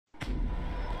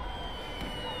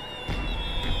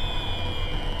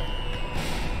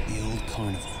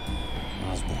carnival.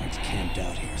 Osborn's camped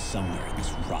out here somewhere in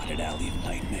this rotted alley of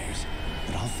nightmares.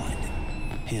 But I'll find him.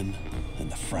 Him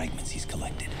and the fragments he's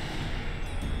collected.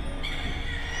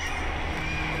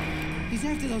 He's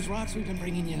after those rocks we've been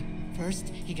bringing you. First,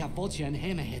 he got Vulture and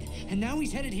Hammerhead, and now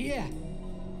he's headed here.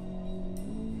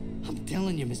 I'm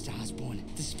telling you, Mr. Osborn,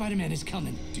 the Spider-Man is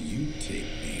coming. Do you take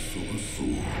me for a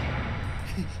fool?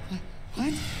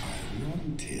 What? I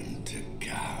want him to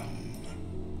come.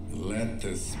 Let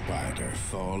the spider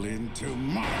fall into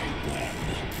my web.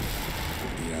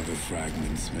 The other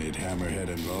fragments made Hammerhead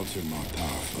and Vulture more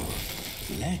powerful.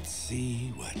 Let's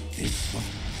see what this one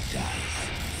does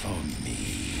for me.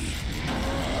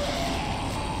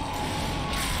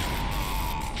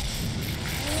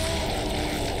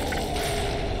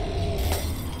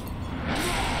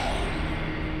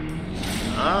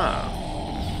 Ah.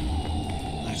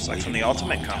 It's like from the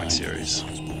Ultimate comic series.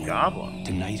 Goblin.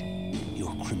 Tonight,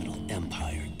 your criminal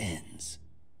empire ends.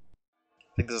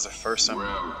 I think this is the first time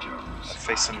I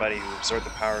faced somebody who absorbed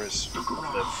the powers of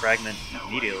the fragment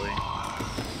immediately.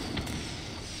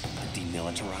 A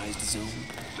demilitarized zone?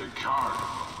 The carnival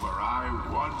where I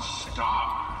once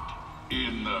starred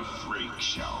in the freak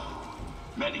show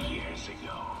many years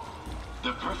ago.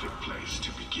 The perfect place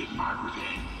to begin my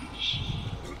revenge.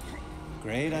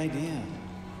 Great idea.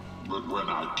 But when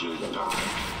I came back,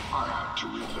 I had to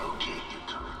relocate the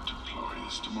current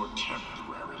employees to more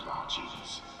temporary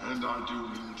lodgings. And I do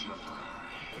mean temporary.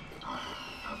 I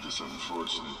have this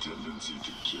unfortunate tendency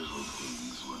to kill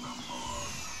things when I'm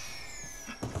bored.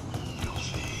 You'll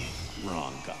see.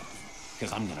 Wrong, Goblin.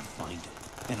 Because I'm gonna find him.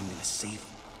 Then I'm gonna save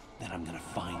him. Then I'm gonna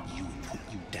find you and put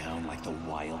you down like the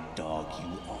wild dog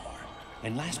you are.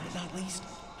 And last but not least,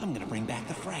 I'm gonna bring back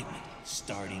the fragment.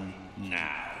 Starting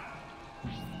now.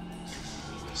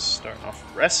 Starting off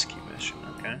rescue mission,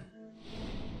 okay.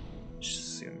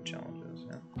 Just see what challenges,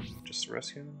 yeah. Just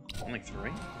rescue them? Only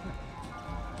 3?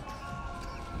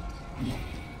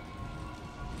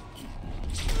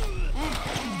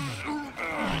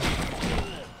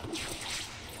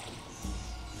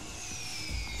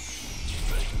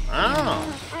 Oh!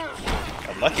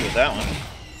 Got lucky with that one.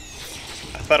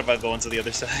 I thought about going to the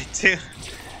other side too.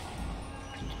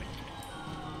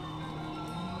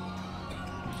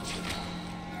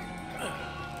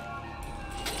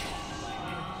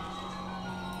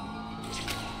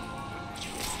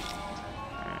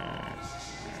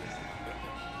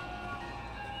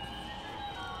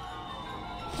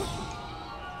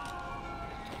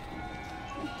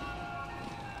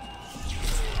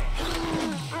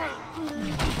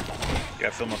 Yeah, I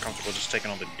feel more comfortable just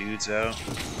taking all the dudes out.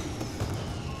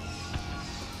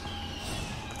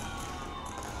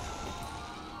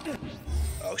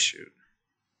 Oh shoot.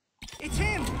 It's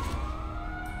him!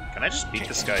 Can I just beat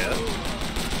this guy up?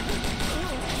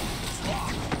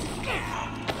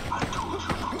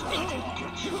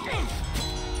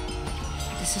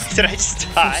 Did I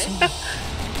just die?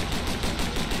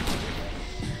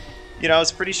 You know, I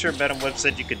was pretty sure Madam Web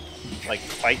said you could, like,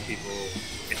 fight people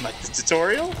in, like, the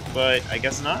tutorial, but I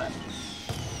guess not.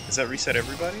 Does that reset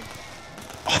everybody?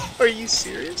 Oh, are you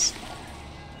serious?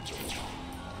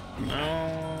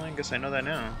 Oh, I guess I know that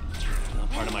now.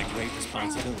 Part of my great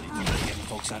responsibility for getting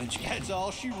folks out of jail. That's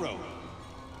all she wrote.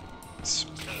 Let's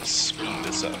speed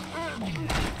this up.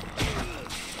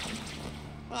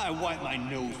 I wipe my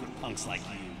nose with punks like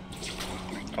you.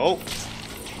 Oh!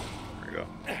 There we go.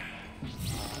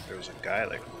 There was a guy,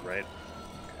 like, right...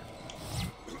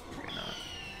 Okay. Maybe not.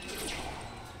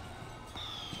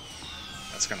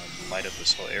 That's gonna light up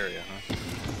this whole area, huh?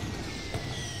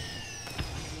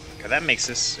 Okay, that makes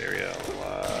this area a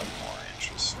lot more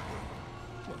interesting.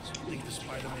 Leave the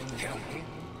Spider-Man down.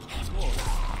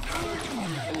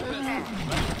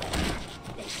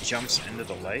 Jumps into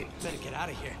the light. Better get out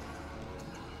of here.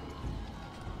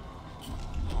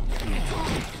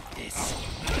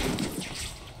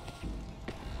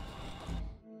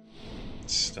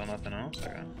 Still nothing else?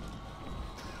 Okay.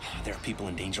 There are people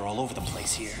in danger all over the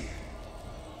place here.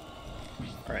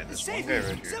 Alright, there's one guy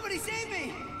right here. Somebody save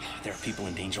me! There are people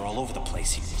in danger all over the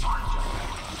place here.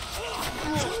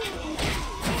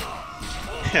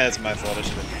 Yeah, it's my fault. I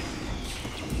should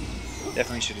have.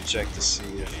 Definitely should have checked to see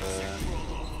if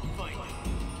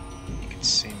you can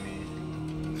see me.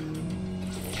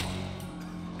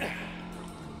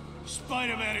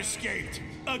 Spider-Man escaped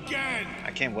again.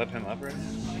 I can't whip him up right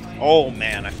now. Oh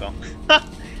man, I fell.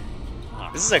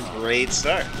 This is a great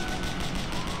start.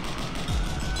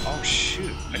 Oh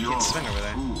shoot, I can't swing over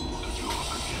there.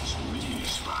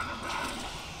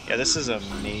 Yeah, this is an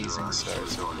amazing start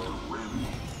so far.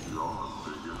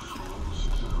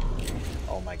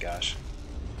 Oh my gosh.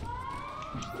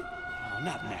 Oh,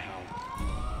 not now.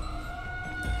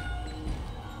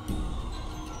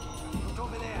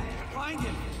 Find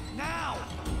him now.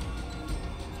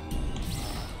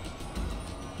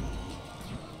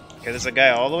 Okay, there's a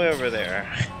guy all the way over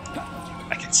there.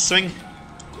 I can swing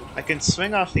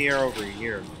off the air over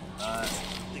here. I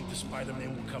think the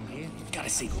Spider-Man will come here. Gotta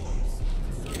see.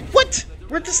 What?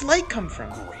 Where'd this light come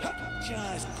from? Great.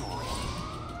 Just great.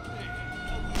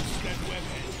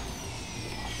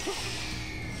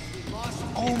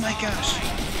 Oh my gosh.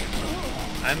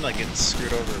 I'm like getting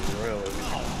screwed over royally.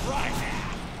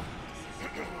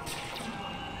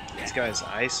 This guy's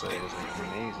eyesight is like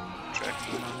amazing.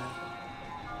 Tracking on there.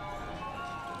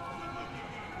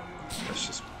 Let's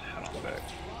just head on back.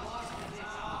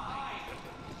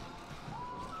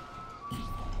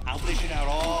 I'll dish it out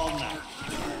all night.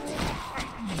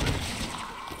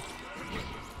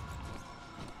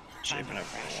 Shaping up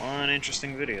for one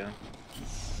interesting video.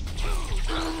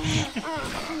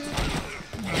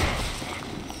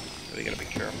 Really gotta be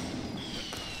careful.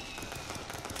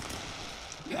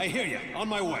 I hear you. On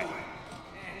my way.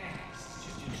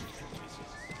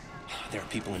 There are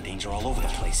people in danger all over the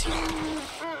place here.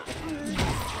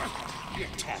 You're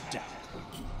tapped out.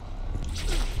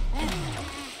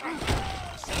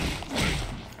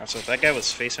 So if that guy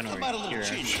was facing over here, I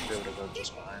should be able to go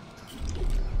just behind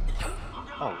him.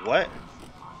 Oh, what?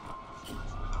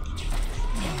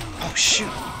 Oh,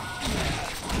 shoot.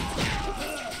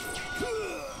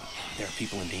 There are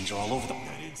people in danger all over the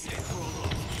place.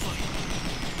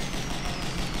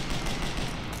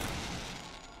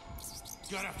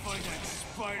 Gotta find that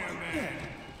Spider-Man.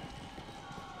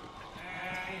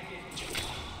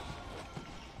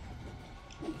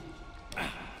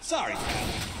 Sorry.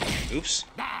 Oops.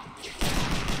 Got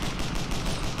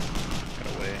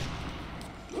away.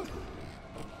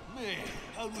 Man,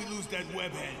 how'd we lose that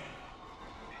webhead?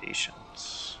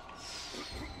 Patience.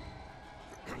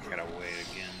 Gotta wait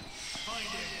again. Find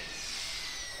it.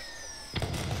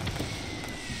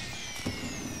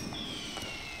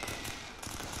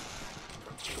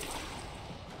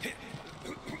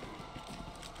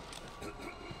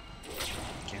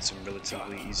 Getting some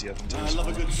relatively easy up and I down. love a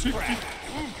good scrap.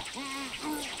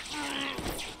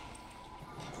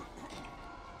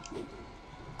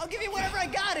 I'll give you whatever I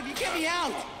got if you get me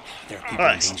out. There are people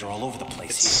in danger all over the place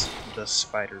It's here. the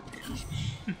spider.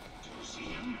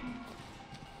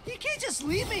 You can't just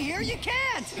leave me here. You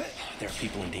can't. There are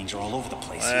people in danger all over the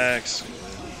place here. Relax.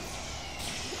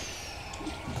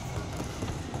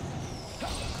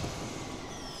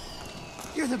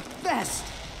 You're the best.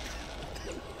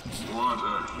 What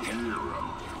a hero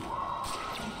you are.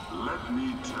 Let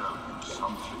me tell you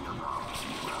something about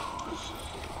heroes.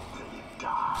 They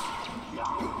die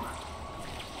young.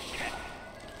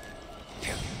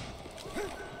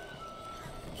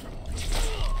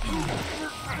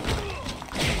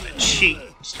 Cheat.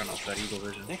 Just turn off that eagle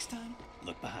vision. Next time,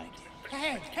 look behind you.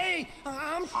 Hey,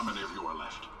 I'm... How many of you are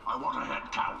left? I want a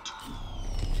head count.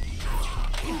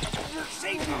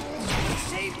 Save me!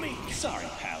 Save me! Sorry,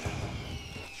 pal.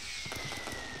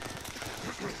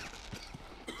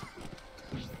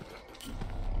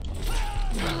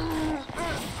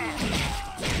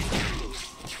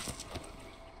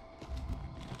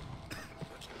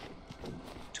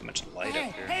 Too much light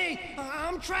up here. Hey,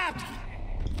 I'm trapped.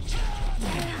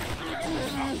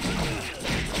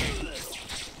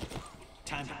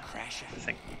 Time to crash I it.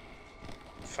 think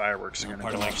fireworks are gonna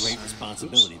Part go of my off great soon.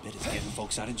 responsibility bit is getting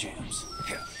folks out of jams.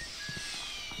 There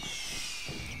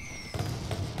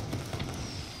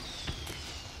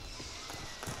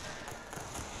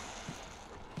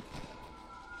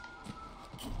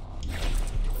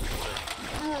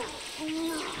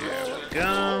we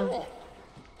go.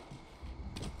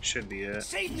 Should be it.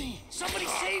 Save me! Somebody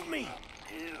save me!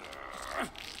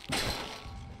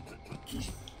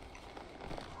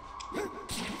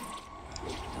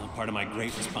 Now, part of my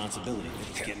great responsibility bit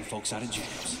is getting folks out of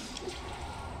jams.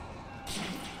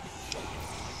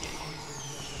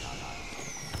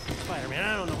 Spider-Man,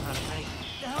 I don't know how to fight.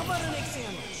 How about an egg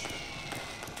sandwich?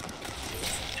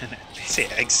 They say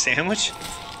egg sandwich?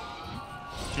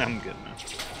 I'm good now.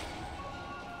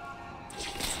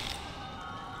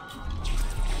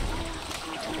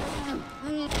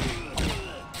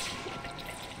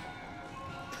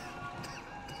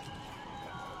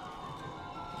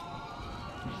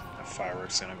 That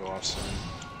fireworks gonna go off soon.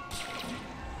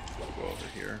 We'll go over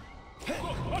here.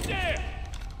 Up there!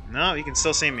 No, you can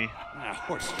still see me. Ah, of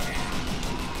course.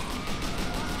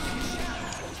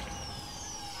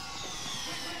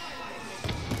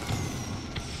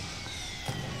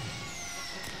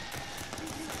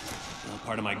 Now,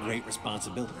 part of my great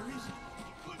responsibility.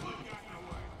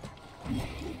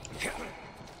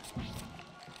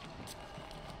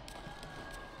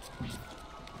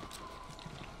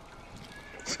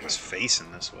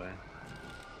 facing this way.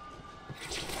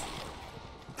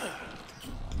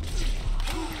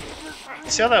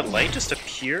 See how that light just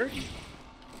appeared?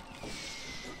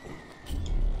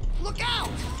 Look out!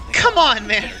 Come on,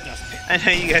 man! I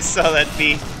know you guys saw that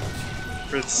beat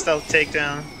for the stealth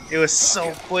takedown. It was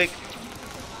so quick,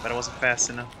 but I wasn't fast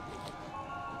enough.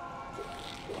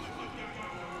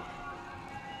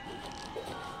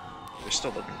 They're still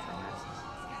looking for me.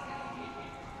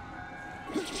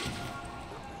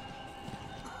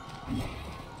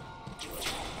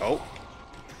 Oh.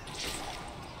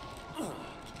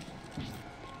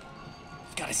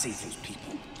 Gotta save those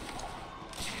people.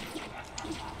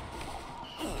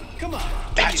 Come on.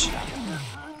 Gotcha.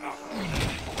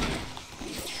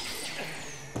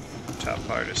 Top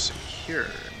part is secured.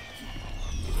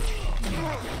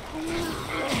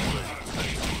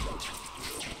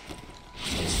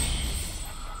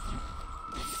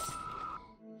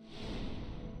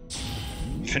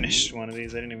 Finished one of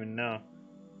these, I didn't even know.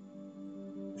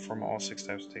 Perform all 6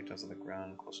 types of takedowns on the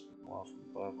ground, close to the wall from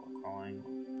above, while crawling,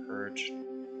 perched.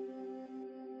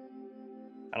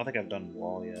 I don't think I've done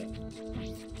wall yet.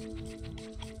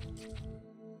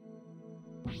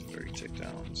 30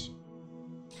 takedowns.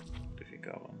 If you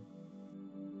got them.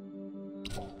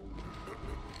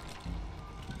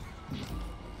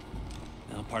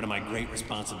 Now, part of my great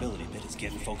responsibility bit is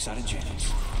getting folks out of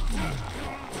jams.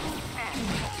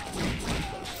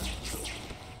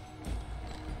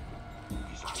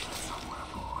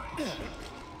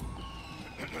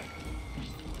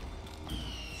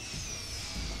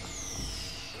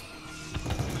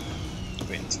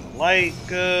 Wait until the light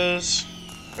goes.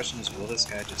 Question is, will this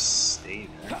guy just stay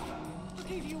there? I'll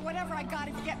give you whatever I got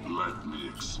to get me. Let me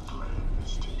explain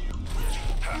this to you.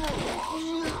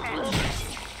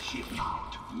 Hit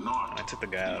out, not I took the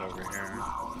guy out over here.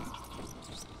 round.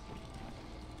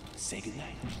 Say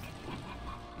goodnight.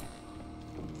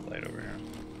 Light over here.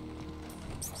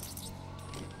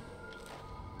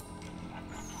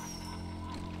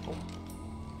 Oh.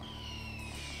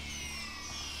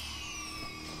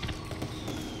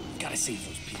 Gotta save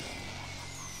those people.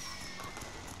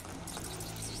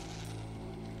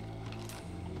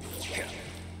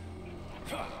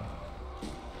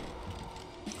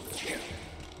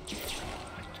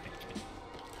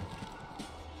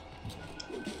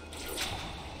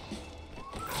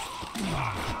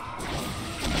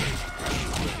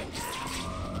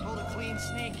 Pull a clean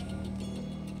snake.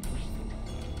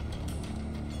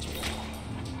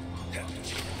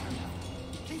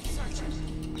 Keep searching.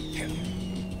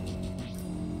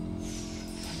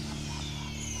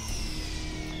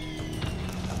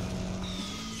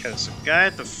 Okay, there's a guy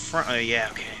at the front. Oh, yeah,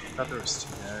 okay. I thought there was 2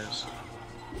 guys.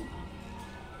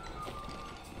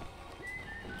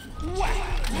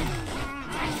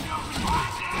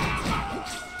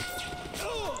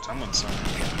 Someone's somewhere.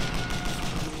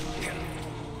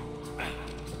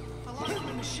 I lost him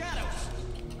in the shadows.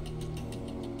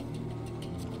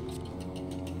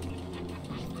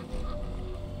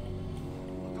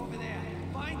 Look over there.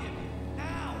 Find him.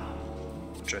 Now.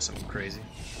 Try something crazy.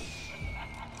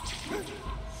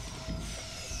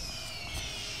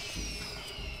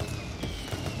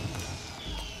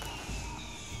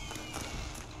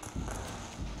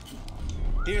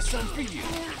 Here's some for you.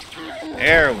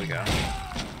 There we go.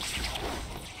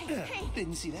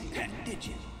 Didn't see that coming, did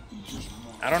you?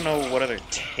 I don't know what other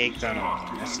takedown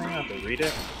I'm missing. I have to read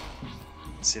it.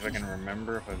 See if I can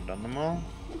remember if I've done them all.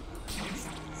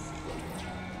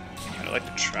 I'd like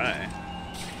to try.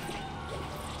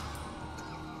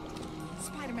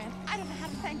 Spider-Man, I don't know how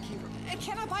to thank you.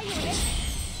 Can I buy you an egg?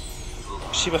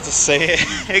 Is she about to say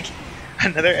egg?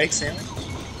 Another egg sandwich?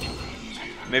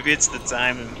 Maybe it's the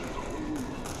time.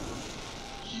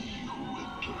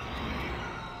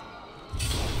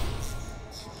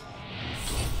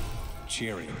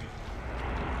 Cheery.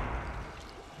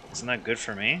 Isn't that good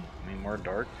for me? I mean, more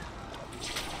dark?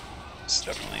 It's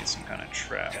definitely some kind of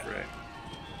trap, right?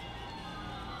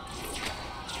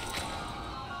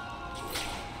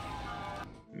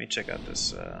 Let me check out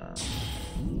this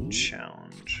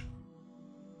challenge.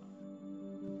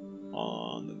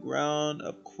 On the ground,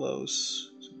 up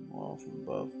close, to the wall from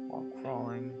above while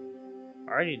crawling.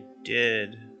 I already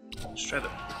did. Let's try the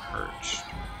perch.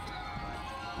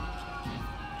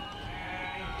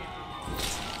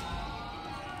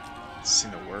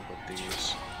 Seem to work with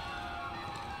these.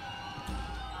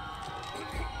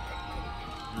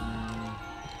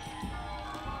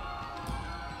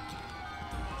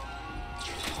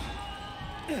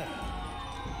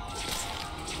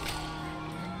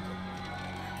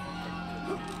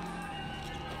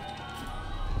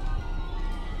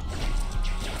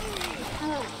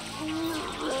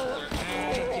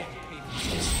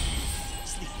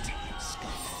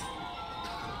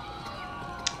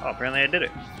 Oh, apparently I did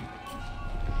it.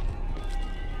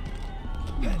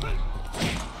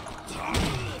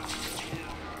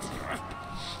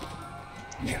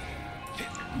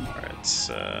 Alright,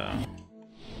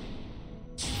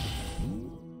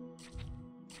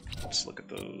 let's look at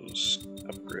those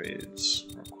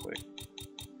upgrades real quick.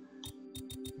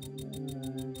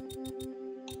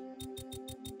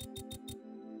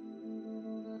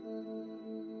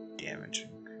 Damage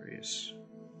increase.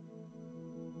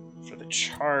 For the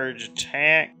charge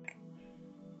attack.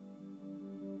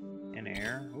 In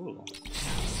air. Ooh.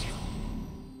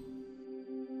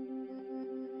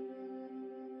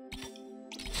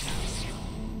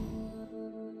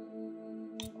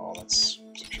 Oh, that's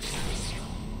actually really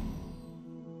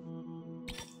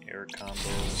good. Air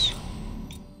combos.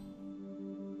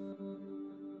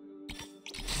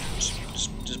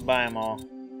 Just buy them all.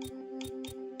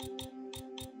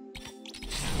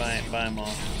 Buy them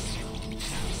all.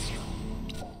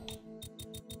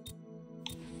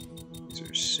 These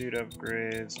are suit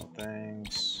upgrades and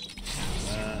things.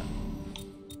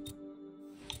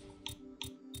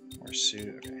 More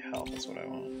suit. Okay, health is what I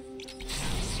want.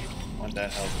 Want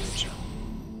that health regen.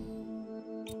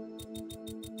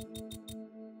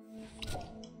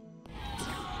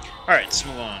 Alright, let's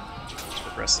move on. Let's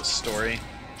progress the story.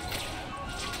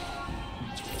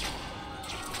 I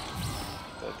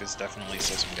feel like there's definitely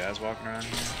still some guys walking around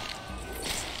here.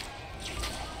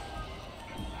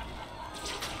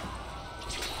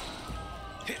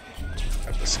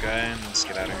 Grab this guy and let's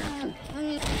get out of here.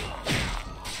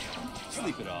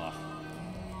 Sleep it off.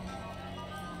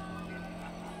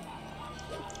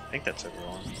 I think that's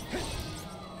everyone.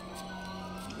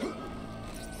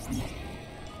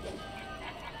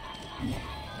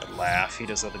 That laugh, he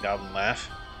does the goblin laugh.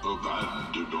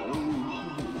 Abandoned all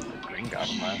Green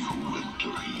goblin laugh. you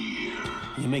enter here.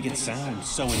 You make it sound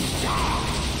so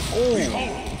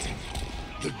Behold,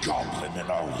 the goblin in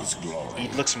all his glory. He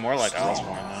looks more like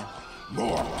Osborn though.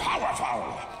 More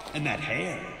powerful. And that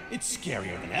hair, it's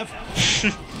scarier than ever.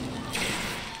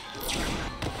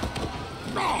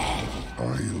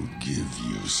 I'll give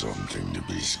you something to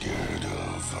be scared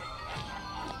of.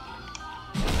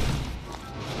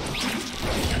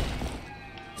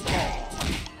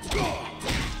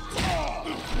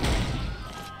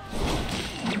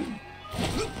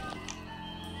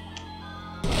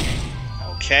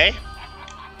 Okay.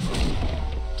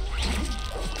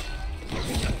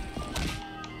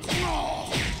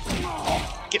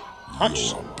 Get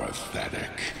punched. You're pathetic,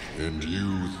 and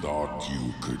you thought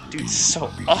you could Dude, be so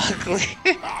me. ugly.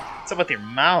 What's up with your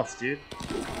mouth, dude?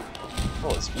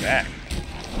 Oh, his back.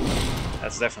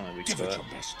 That's definitely a weak Give it spot.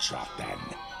 your best shot, then.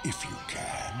 If you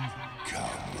can, come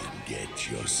and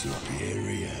get your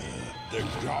superior, the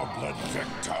goblin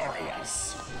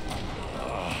victorious.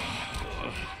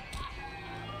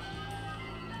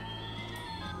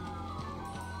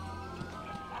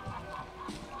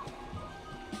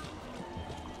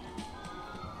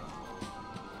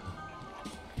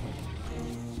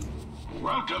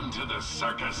 Welcome to the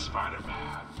circus,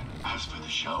 Spider-Man. As for the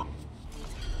show,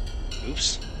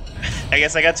 Oops. I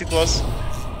guess I got too close.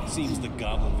 Seems the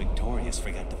Goblin Victorious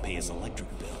forgot to pay his electric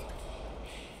bill.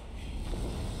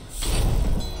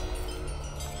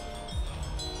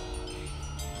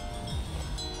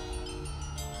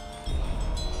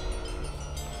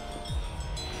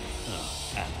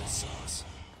 Oh, applesauce.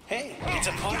 Hey, it's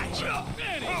a party.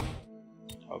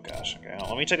 Oh gosh, okay. Hold on.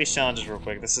 Let me check these challenges real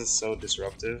quick. This is so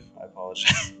disruptive. I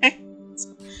apologize.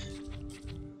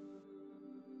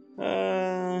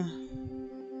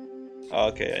 Oh,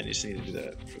 okay, I just need to do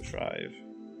that for 5.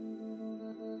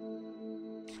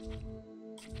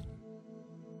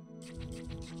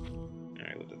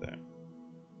 Alright, we'll do that.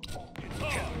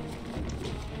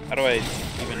 How do I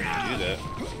even do that?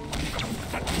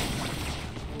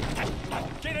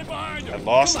 Get in behind I him!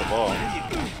 lost the ball.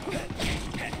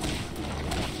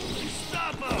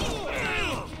 Stop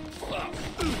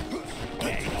him!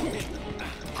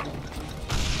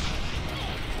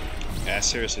 Yeah, I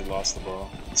seriously lost the ball.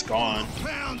 It's gone.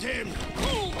 Pound him!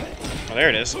 Oh, there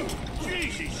it is.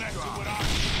 Jesus, that's what I...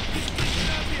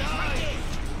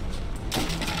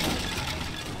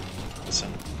 Listen,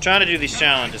 I'm trying to do these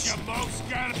challenges. You both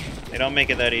got it. They don't make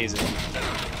it that easy.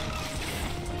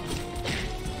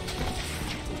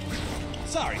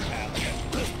 Sorry, pal.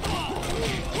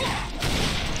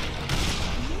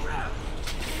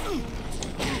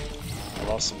 I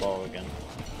lost the ball again.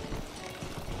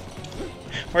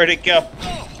 Where'd it go?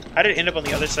 How did it end up on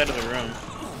the other side of the room?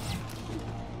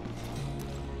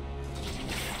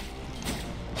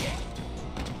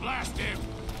 Blast him!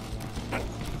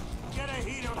 Get a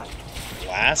heater!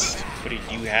 Blast? But do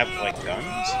you have like guns?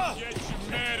 Get your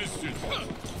medicine.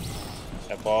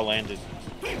 That ball landed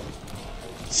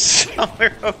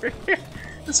somewhere over here.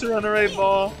 This runaway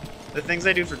ball. The things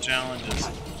I do for challenges.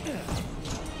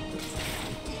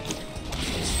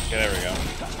 Okay, there we go.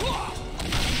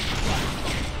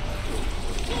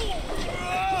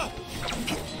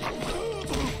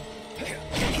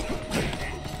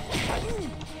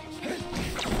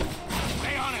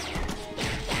 Stay on it.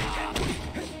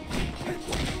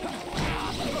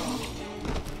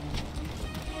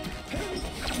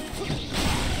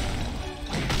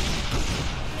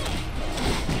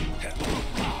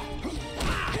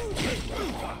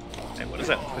 Hey, what is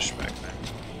that pushback, man?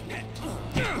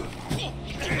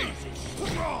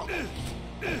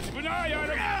 Keep an eye on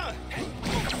him.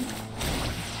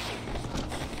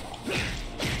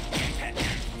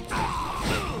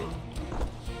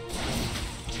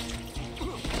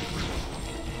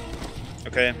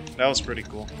 Okay, that was pretty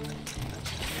cool.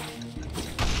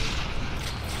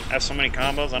 I have so many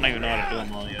combos, I don't even know how to do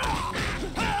them all yet.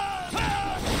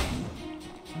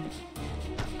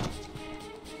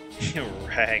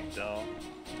 Ragdoll.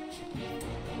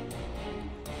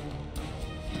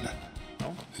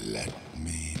 Oh. Let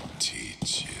me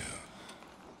teach you.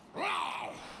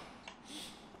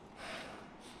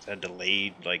 Is that a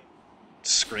delayed, like,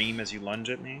 scream as you lunge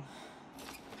at me?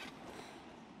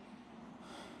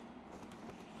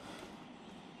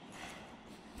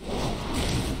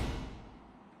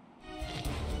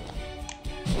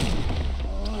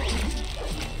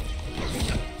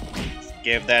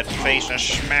 Give that face a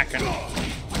smacking.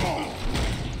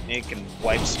 It can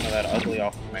wipe some of that ugly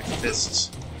off of my fists.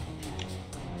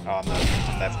 Oh, I'm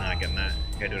definitely not getting that.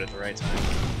 You gotta do it at the right time.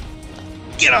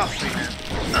 Get off me, man!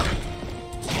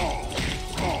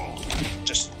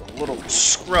 Just a little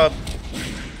scrub.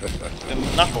 Them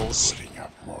knuckles. Putting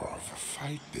up more of a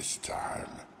fight this time.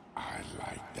 I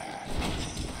like that.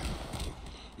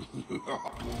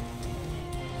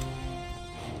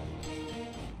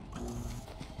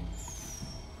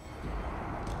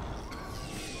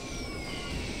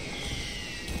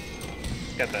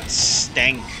 Got that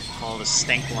stank, all the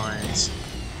stank lines.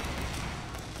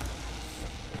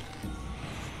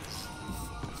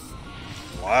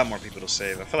 A lot more people to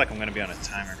save. I feel like I'm gonna be on a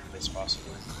timer for this,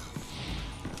 possibly.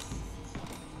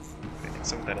 Okay, get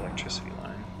some of that electricity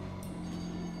line.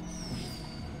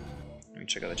 Let me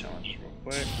check out the challenges real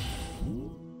quick.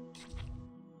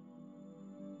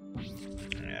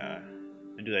 Yeah,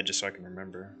 I do that just so I can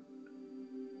remember.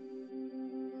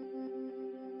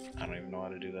 I don't even know how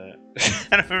to do that.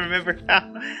 I don't remember how.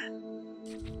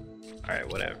 Alright,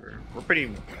 whatever. We're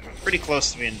pretty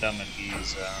close to being done with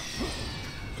these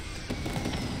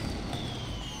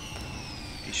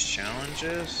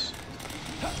challenges.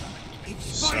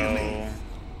 So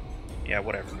yeah,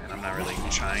 whatever, man. I'm not really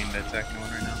trying to attack anyone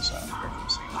right now, so I don't care if I'm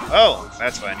seeing. Oh,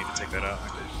 that's why I need to take that out.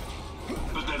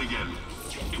 But then again,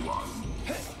 you are.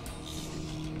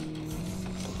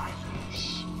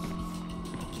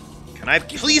 Can I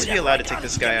please be allowed to take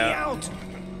this guy out?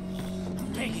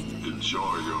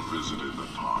 Enjoy your visit in the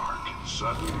park.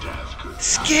 Sudden death could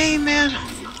This game, man.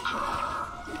 occur.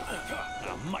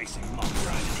 Mice and monks.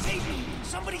 Save me!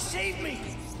 Somebody save me!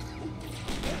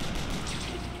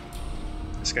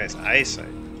 This guy's eyesight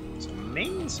is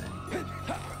amazing.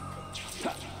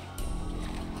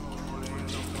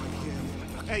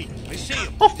 Hey, I see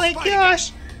him. Oh my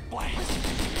gosh!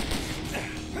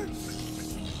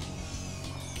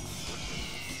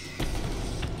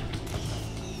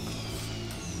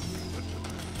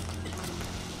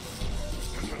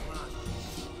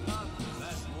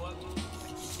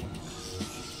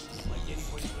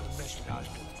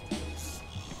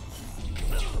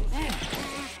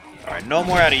 Alright, no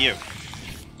more out of you.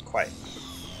 Quiet.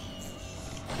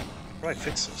 How do I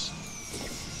fix this?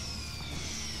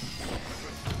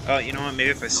 Oh, you know what? Maybe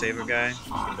if I save a guy,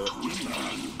 I can do it.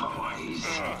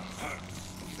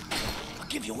 I'll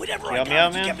give you whatever Can you I help me got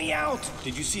out, to man? get me out.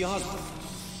 Did you see Osborn?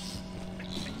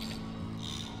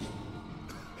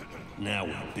 Now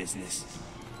we're in business.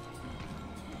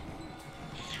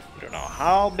 I don't know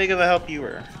how big of a help you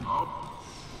were.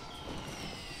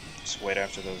 Just wait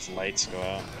after those lights go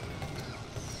out.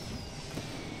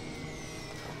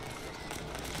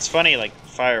 It's funny, like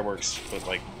fireworks with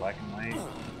like black and white.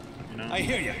 You know? I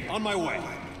hear you. On my way.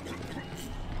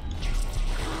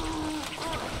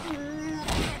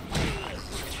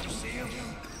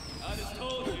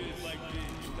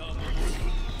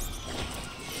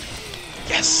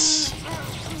 Yes!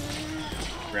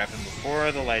 Grab him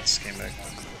before the lights came back on.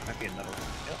 Might be another one.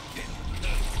 Yep.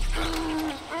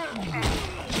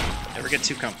 Never get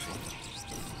too comfy.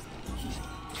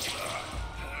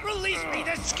 Release me,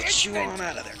 this kid! Get you on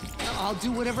out of there. I'll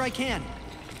do whatever I can.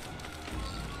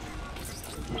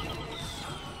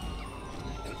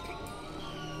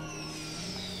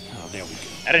 Oh, there we go.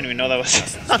 I didn't even know that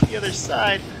was on the other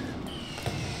side.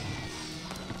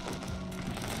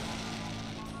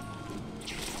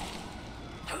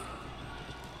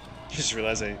 Just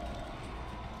realized I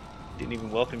didn't even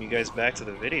welcome you guys back to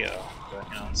the video. But,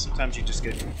 you know, sometimes you just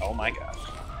get... Oh my god.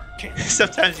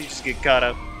 Sometimes you just get caught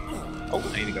up. Oh,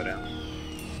 I need to go down.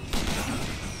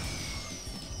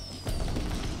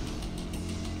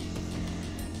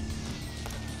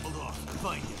 Hold on,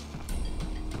 find him.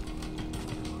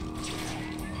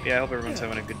 Yeah, I hope everyone's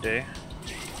having a good day.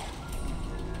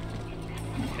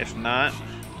 If not,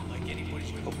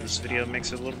 hope this video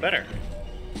makes it a little better.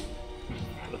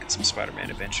 Look at some Spider-Man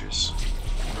adventures.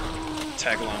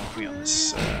 Tag along with me on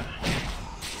this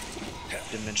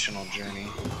dimensional journey.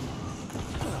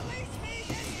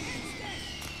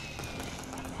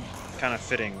 Kind of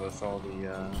fitting with all the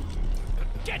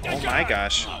oh my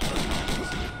gosh. Oh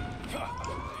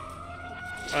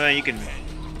yeah, you can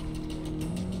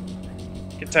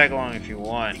tag along if you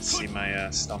want. See my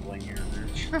stumbling here and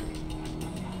there.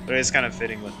 But it's kind of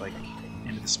fitting with like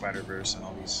Into the Spider-Verse and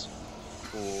all these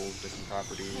cool different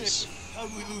properties. How'd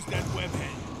we lose that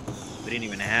webhead? We didn't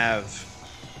even have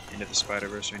Into the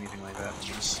Spider-Verse or anything like that.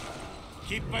 Just,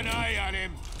 Keep an eye on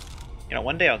him. you know,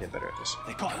 one day I'll get better at this.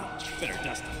 They caught him. Better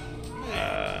dust him.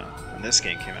 When this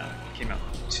game came out, it came out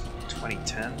in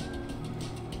 2010.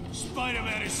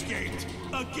 Spider-Man escaped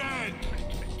again.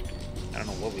 I don't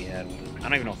know what we had. I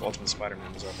don't even know if Ultimate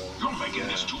Spider-Man was up there. You're making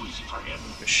this too easy for him.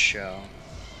 The show.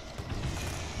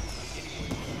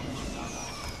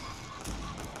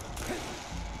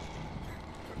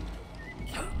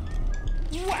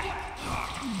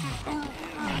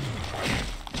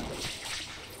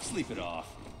 Sleep it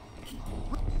off.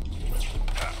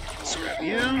 Let's grab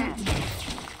you.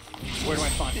 Where do I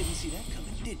find it? Didn't see that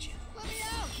coming, did you?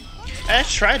 I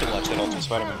tried to watch that Ultimate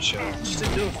Spider-Man show. Just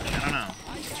didn't do it for me. I don't know.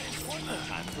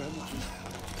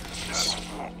 It's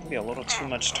maybe a little too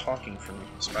much talking from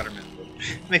Spider-Man. But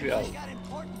maybe I'll.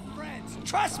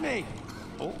 Trust me!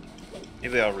 Oh,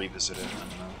 maybe I'll revisit it. I don't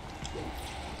know.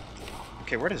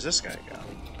 Okay, where does this guy go?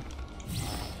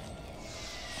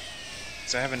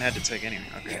 Because I haven't had to take any.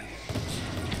 Okay.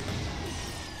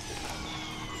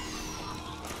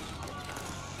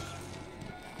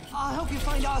 I'll help you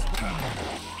find Osborn.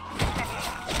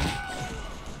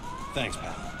 Thanks,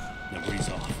 pal. Now breeze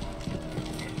off.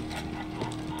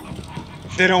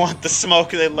 They don't want the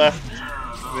smoke. They left.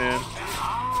 Man.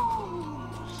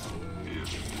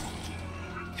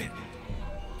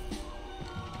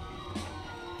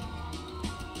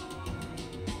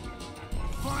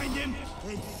 Find him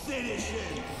and finish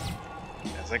him.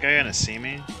 Is that guy gonna see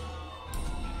me?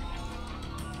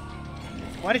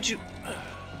 Why did you...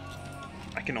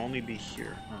 I can only be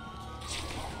here. Huh.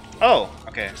 Oh!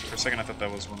 Okay. For a second I thought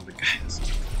that was one of the guys.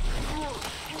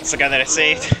 That's the guy that I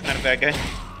saved. Not a bad guy.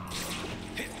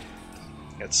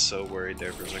 Got so worried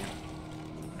there for a second.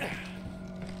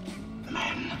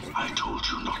 Men, I told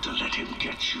you not to let him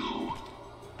get you.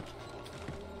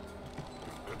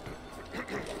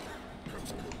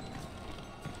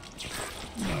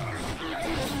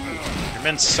 Your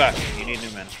men suck. You need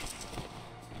new men.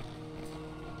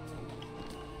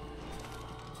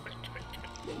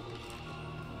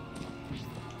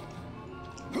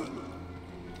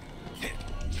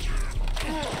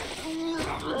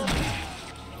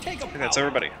 Okay, that's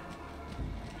everybody.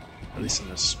 At least in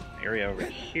this area over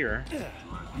here.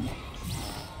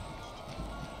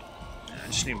 I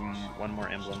just need one more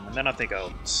emblem, and then I think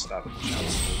I'll stop at the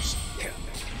challenges.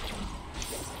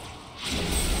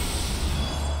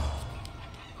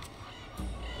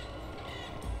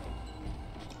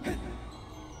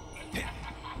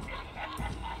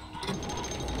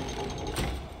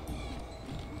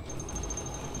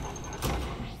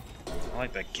 I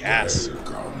like that gas.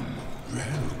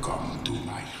 Welcome to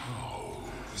my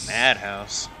house.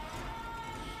 Madhouse.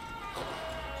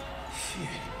 Shit.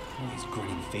 All these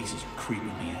grinning faces are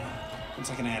creeping me out. Looks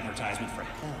like an advertisement for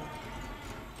hell.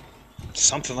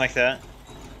 Something like that.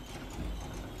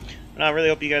 But I really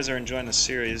hope you guys are enjoying the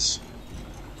series.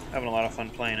 Having a lot of fun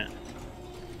playing it.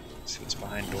 Let's see what's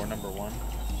behind door number 1.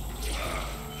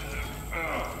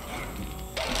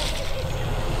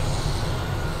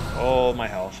 Oh, my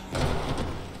health.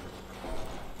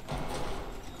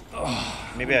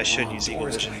 Maybe I should use Eagle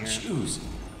Vision here. Shoes.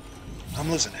 I'm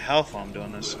losing health while I'm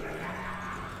doing this.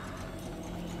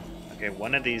 Okay,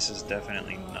 one of these is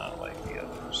definitely not like the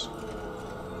others.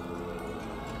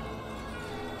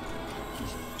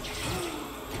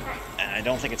 I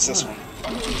don't think it's this one.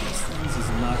 This is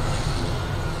not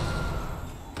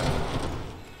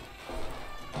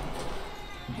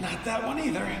not that one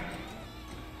either.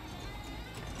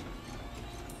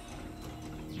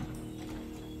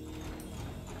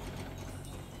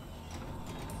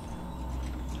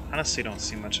 Honestly, don't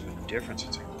see much of a difference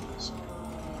between those.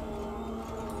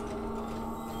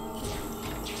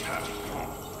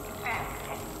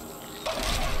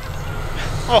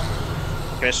 Oh!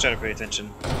 Okay, let's try to pay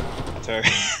attention. After I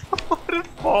what a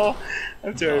fall!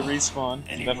 After I respawn,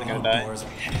 I'm definitely gonna die.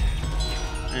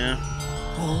 Yeah.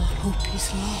 All hope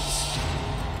is lost.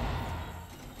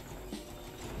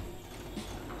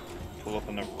 Pull up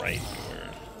on the right door.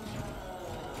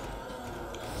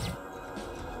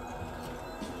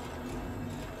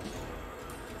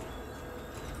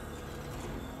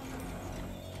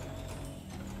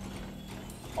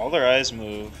 All their eyes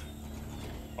move.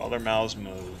 All their mouths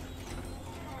move.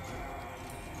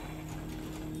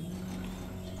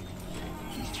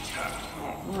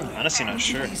 Honestly, not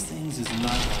sure. These things is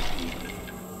not like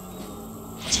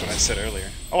That's what I said earlier.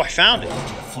 Oh, I found it!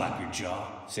 flap your jaw.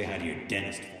 Say hi to your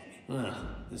dentist for me.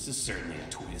 This is certainly a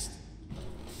twist.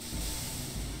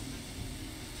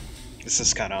 This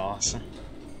is kind of awesome.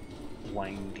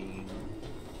 Winding.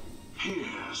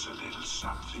 Here's a little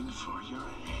something for your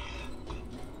head.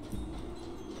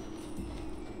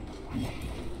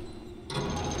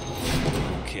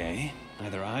 Okay.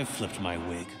 Either I've flipped my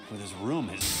wig, or this room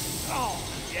is. Oh,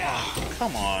 yeah.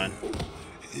 Come on.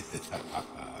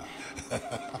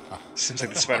 Seems like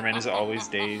the Spider-Man is always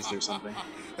dazed or something.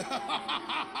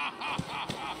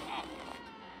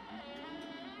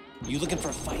 You looking for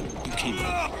a fight? You came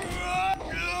here.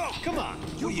 Come on.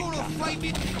 You gonna fight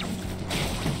me?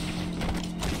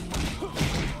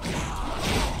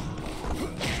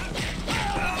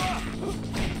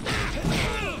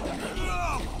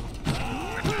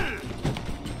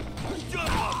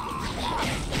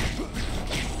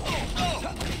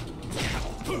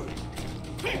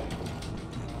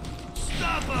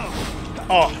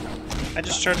 Oh, I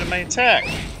just charged my attack.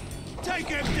 Take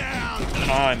him down!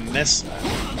 Oh, I missed that.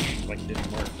 Like, it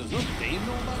didn't work. Does little Dave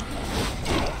know about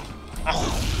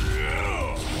Ow.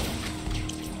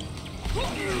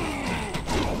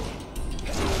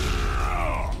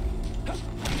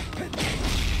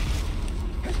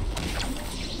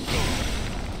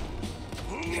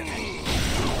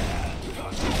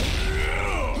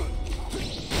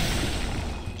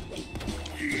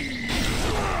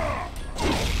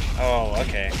 Oh,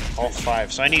 okay. All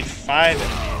 5. So I need 5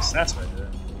 enemies. That's what I did.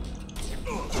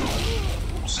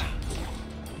 Oops.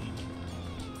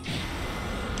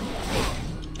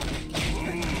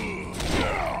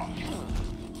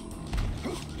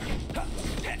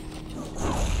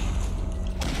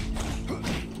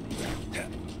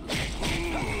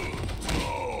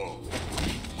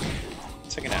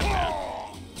 Take a nap, man.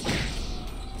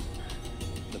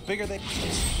 the bigger they.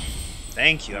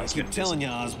 Thank you. That was I keep good. telling you,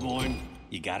 Osborn,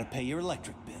 you gotta pay your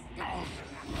electric bill.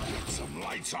 Get some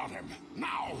lights on him.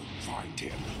 Now, find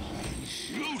him.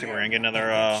 I think we're gonna get another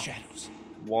Shadows.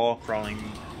 wall crawling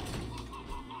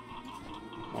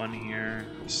one here.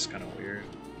 This is kind of weird.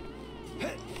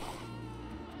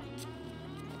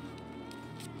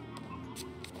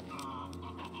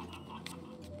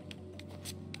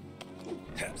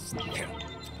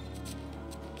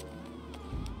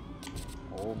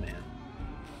 Oh man.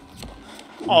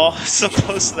 Oh, so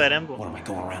close to that emblem. What am I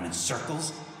going around in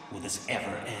circles? Will this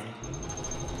ever end?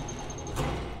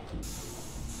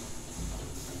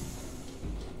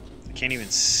 I can't even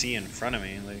see in front of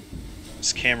me. Like,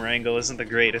 this camera angle isn't the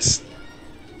greatest.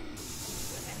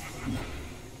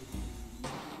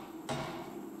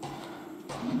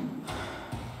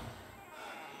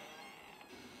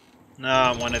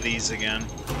 Not one of these again.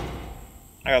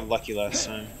 I got lucky last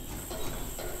time.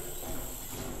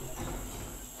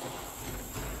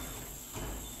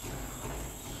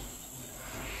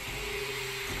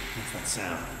 What's that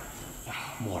sound?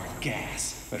 Ah, more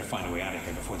gas. Better find a way out of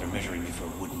here before they're measuring me for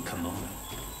a wooden kimono.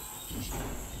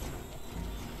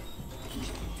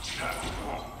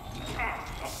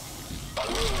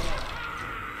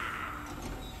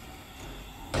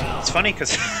 It's funny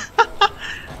because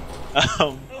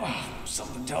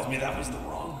Something tells me that was the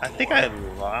wrong. I think I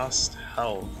lost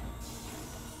health.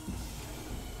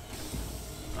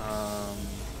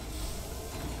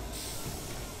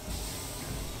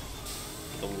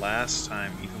 The last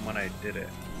time, even when I did it.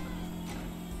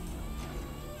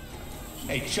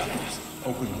 Hey, Chuckles,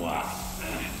 open wide.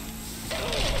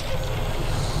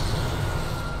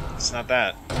 It's not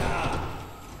that.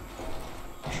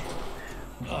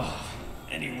 Oh,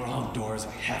 any wrong doors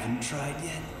I haven't tried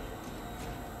yet?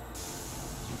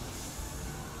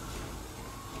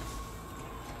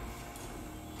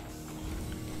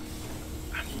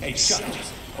 Hey,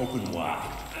 shutters, open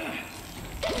wide.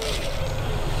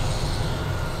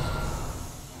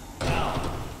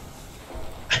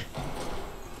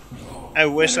 I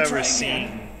wish I were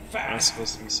seeing what I'm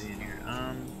supposed to be seeing here.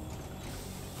 I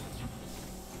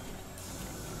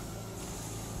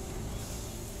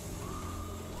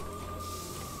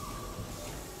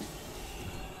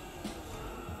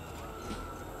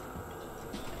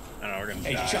don't know, we're gonna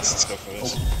die. Let's go for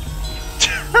this.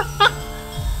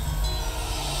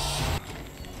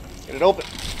 Get it open.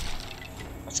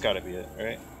 That's gotta be it,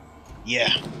 right?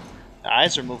 Yeah. The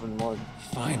eyes are moving more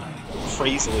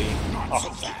crazily.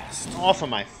 Off of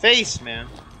my face, man.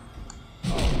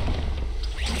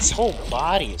 His whole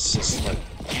body is just like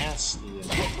nasty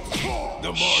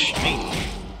and shiny.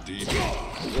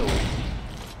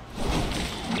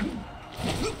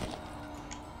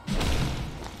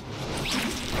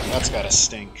 That's gotta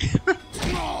stink.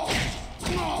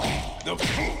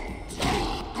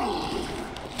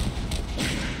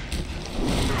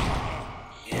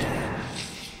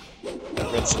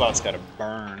 Red spot's gotta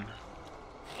burn.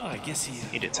 Oh, I guess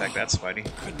he'd attack that Spidey.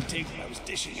 Couldn't take what I was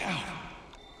dishing out.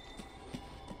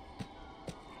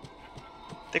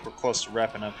 I think we're close to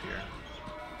wrapping up here.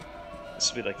 This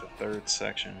will be like the third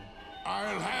section.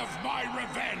 I'll have my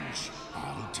revenge.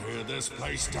 I'll tear this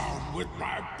place down with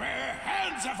my bare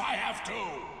hands if I have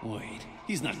to. Wait,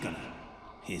 he's not gonna.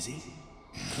 Is he?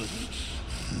 Could he?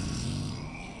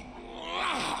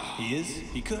 He is,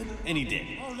 he could, and he did.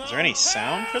 Is there any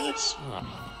sound for this?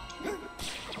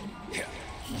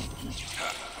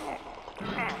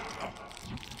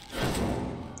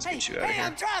 Let's get you out of here.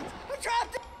 I'm trapped! I'm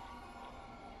trapped!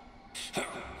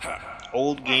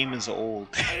 Old game is old.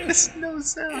 There's no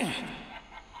sound.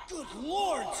 Good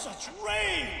lord, such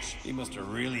rage! He must have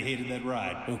really hated that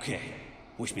ride. Okay,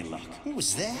 wish me luck. What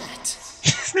was that?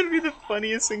 It's gonna be the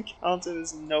funniest encounter.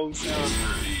 There's no sound.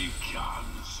 Here he comes.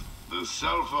 The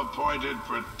self-appointed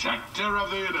protector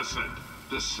of the innocent.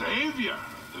 The savior.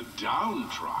 The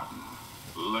downtrodden.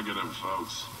 Look at him,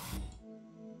 folks.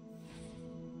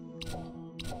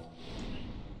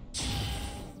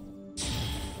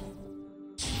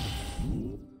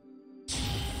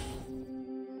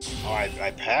 Oh,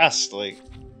 I passed, like,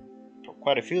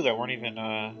 quite a few that weren't even,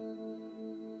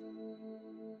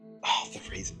 Oh, the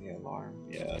raising the alarm.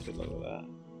 Yeah, good luck with that.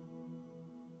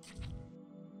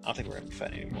 I don't think we're gonna be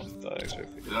fighting anymore with thugs.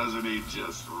 Doesn't he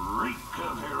just reek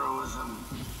of heroism?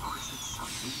 Or is it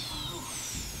something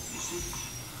else? Is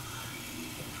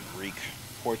it... Reek.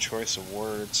 Poor choice of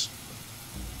words.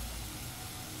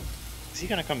 Is he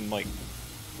gonna come, like,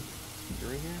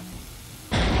 through here?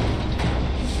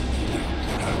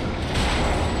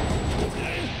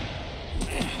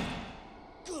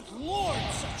 Good lord,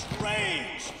 such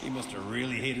rage! He must have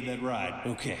really hated that ride.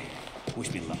 Okay, wish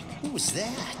me luck. What was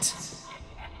that?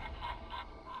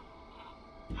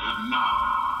 And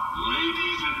now,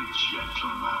 ladies and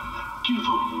gentlemen, give a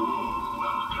warm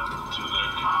welcome to the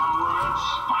coward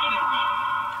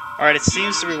Spider-Man. Alright, it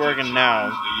seems to be working now.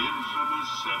 The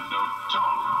infamous and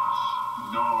notorious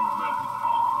Norman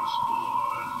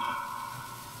Osborn.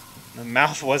 The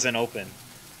mouth wasn't open.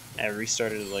 I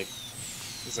restarted it like,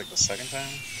 it was like the second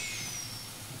time.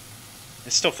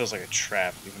 It still feels like a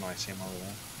trap, even though I see him over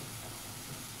there.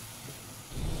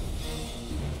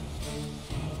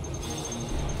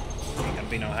 Ain't gonna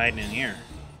be no hiding in here.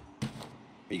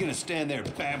 Are you gonna stand there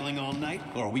babbling all night,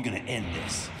 or are we gonna end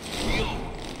this?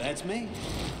 That's me.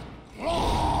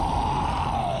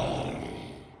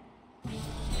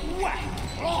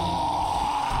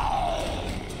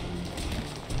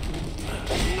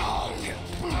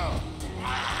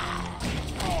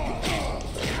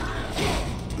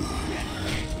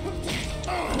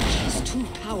 He's too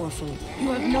powerful. You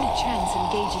have no chance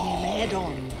engaging him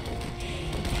head-on.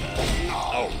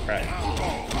 Oh, crap.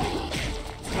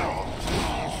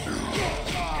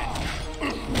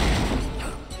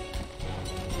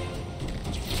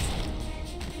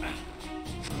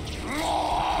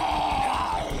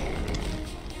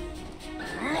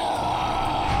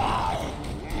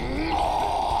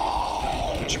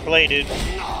 Get your play, dude.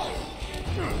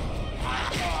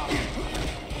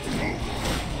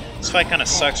 This fight kind of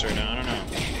sucks right now. I don't know.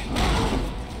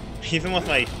 Even with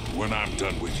my When I'm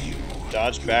done with you,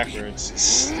 dodge backwards, it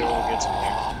still gets me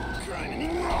there.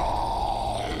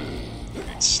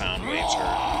 Sound waves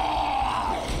hurt.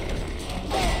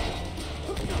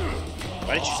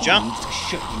 Why did you jump? To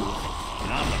shut you up,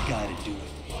 and I'm the guy to do it.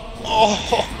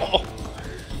 Oh!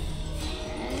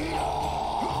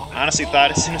 Honestly,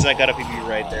 thought as soon as I got up, he'd be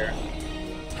right there.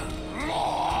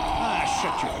 Ah,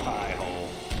 shut your pie hole.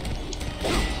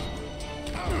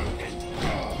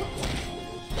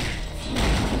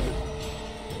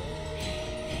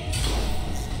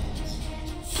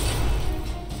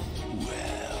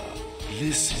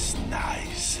 This is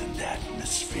nice and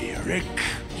atmospheric.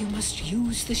 You must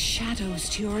use the shadows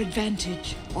to your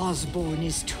advantage. Osborn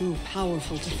is too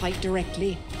powerful to fight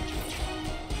directly.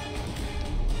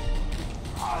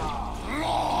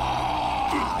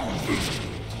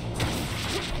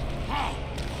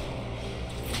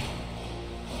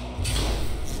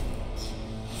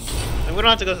 And we don't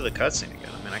have to go through the cutscene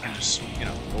again. I mean, I can just, you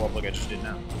know, go up like I just did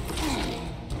now.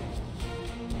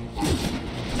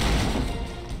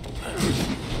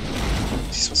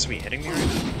 Is he supposed to be hitting me right now?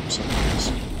 I'm so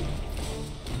confused.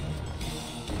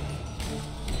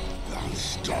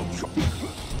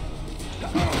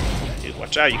 Dude,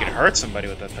 watch out, you can hurt somebody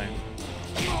with that thing.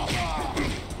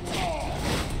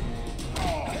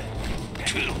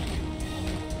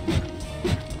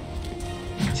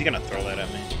 Is he gonna throw that at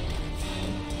me?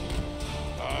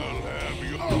 I'll have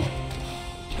you. Oh!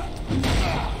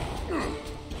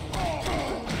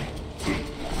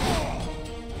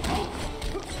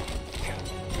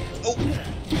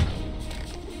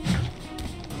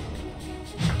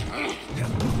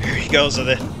 There he goes with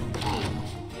it.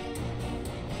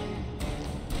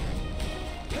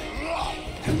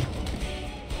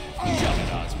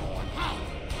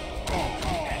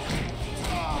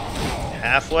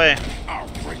 Halfway. I'll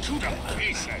break you to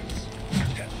pieces.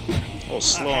 A little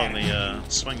slow on the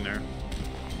swing there.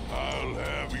 I'll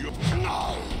have you.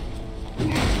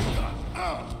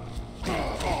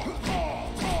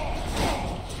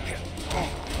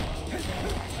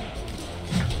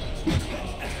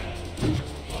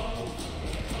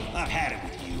 I've had it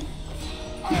with you.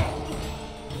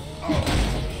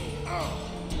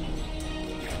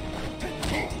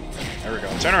 There we go.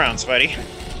 Turn around, Spidey.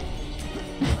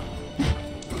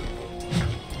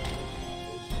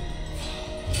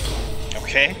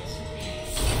 Okay.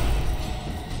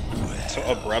 So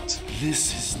abrupt.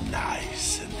 This is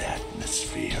nice and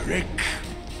atmospheric.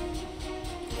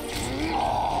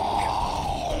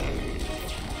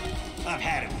 I've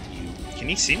had it with you. Can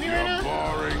he see me right now?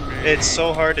 Boring me. It's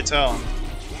so hard to tell.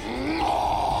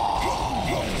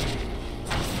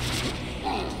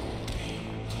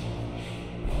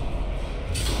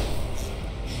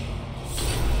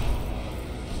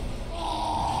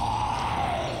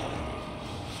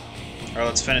 Alright,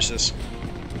 let's finish this.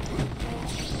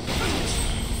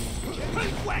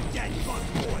 Whack that bug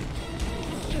boy.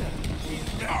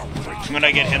 I'm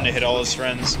gonna get him to hit all his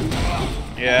friends.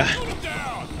 Yeah. Put him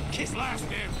down. Kiss last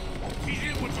him. He's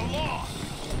in with the law.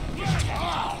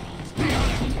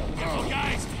 Careful,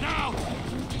 guys. Now.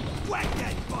 Whack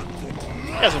that bug boy.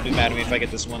 You guys won't be mad at me if I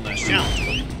get this one last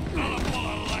challenge.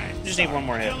 Just need one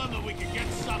more hit. Tell him that we can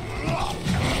get something.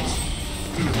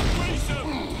 Race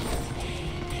him.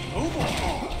 Over.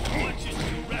 Punches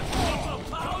you, ref. Muscle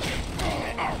power.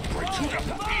 I'll break you to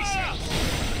pieces.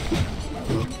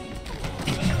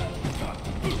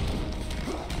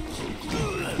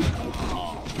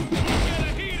 Get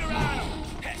a heater out of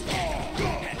him.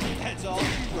 That's all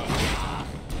she wrote.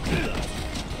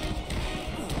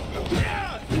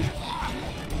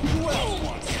 Who else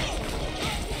wants it?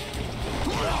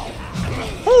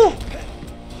 Woo!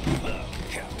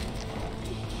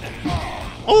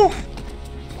 Oh!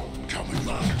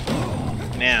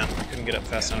 Man, I couldn't get up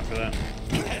fast enough for that.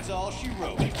 That's all she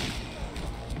wrote.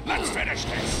 Let's finish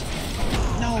this.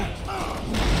 No.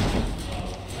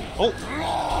 Oh.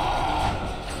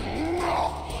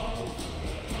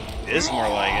 This is more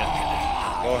like it.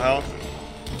 Go health.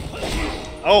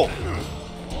 Oh.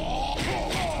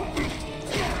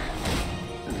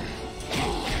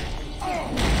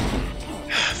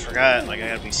 I forgot. Like I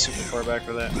gotta be super far back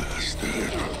for that.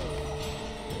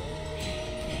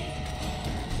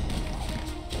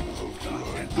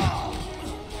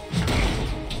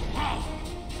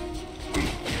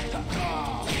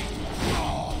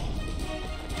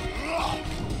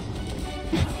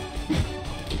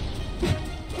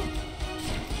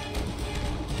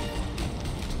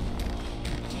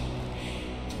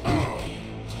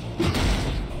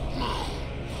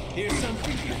 Here's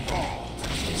something you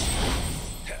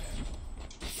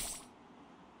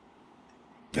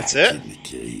That's it? In the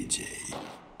KJ.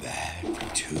 Back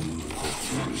to the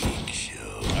freak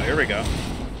show. Oh, here we go.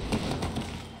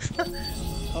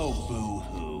 Oh,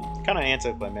 boo-hoo. Kind of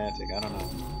anticlimactic. I don't know.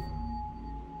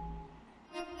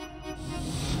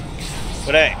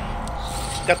 But hey,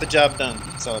 got the job done.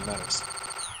 That's all that matters.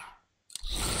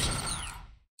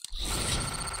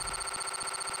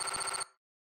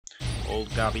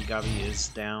 Old Gobby Gobby is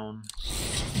down.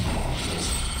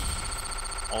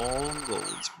 All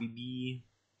golds, baby.